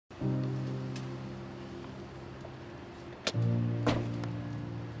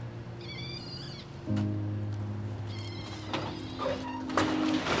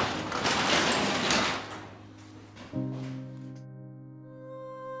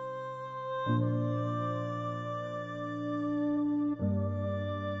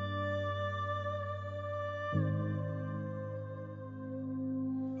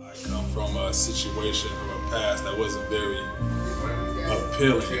a situation from a past that wasn't very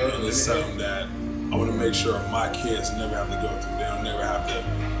appealing, and it's something that I want to make sure my kids never have to go through. They'll never have to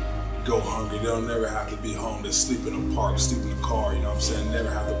go hungry. They'll never have to be homeless, sleep in a park, sleep in a car, you know what I'm saying? Never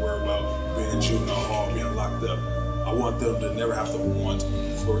have to worry about being in juvenile hall, being locked up. I want them to never have to want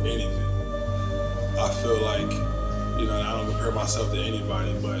for anything. I feel like, you know, and I don't compare myself to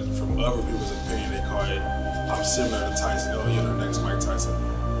anybody, but from other people's opinion, they call it, I'm similar to Tyson. Oh, you're the next Mike Tyson.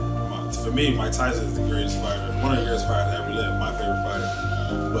 For me, Mike Tyson is the greatest fighter, one of the greatest fighters that ever lived, my favorite fighter.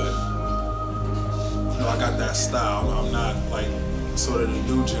 But, you know, I got that style. I'm not like sort of the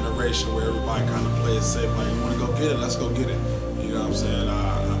new generation where everybody kind of plays safe. Like, you want to go get it? Let's go get it. You know what I'm saying?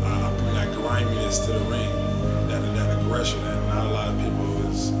 I bring that griminess to the ring, that aggression, and not a lot of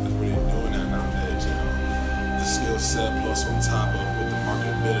people is really doing that nowadays. You know, the skill set plus on top of with the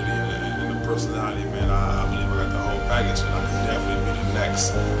marketability and the personality, man. I believe I got the whole package, and I can definitely be the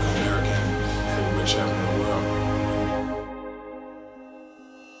next American heavyweight champion of the world.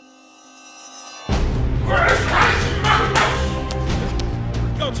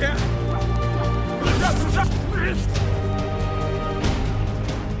 Go, champ!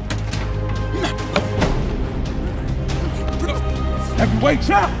 Heavyweight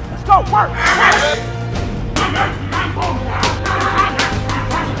champ! Let's go, work!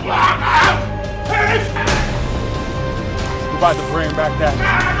 We're about to bring back that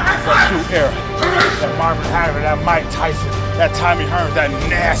true era. That Marvin Hagler, that Mike Tyson, that Tommy Hearns, that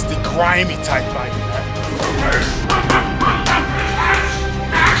nasty, grimy type fight.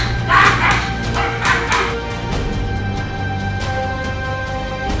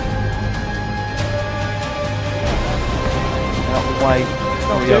 Way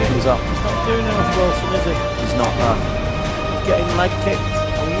he opens up. He's not doing enough, Wilson, is he? He's not that. He's getting leg kicked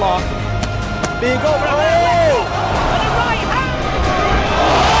a lot. Big over.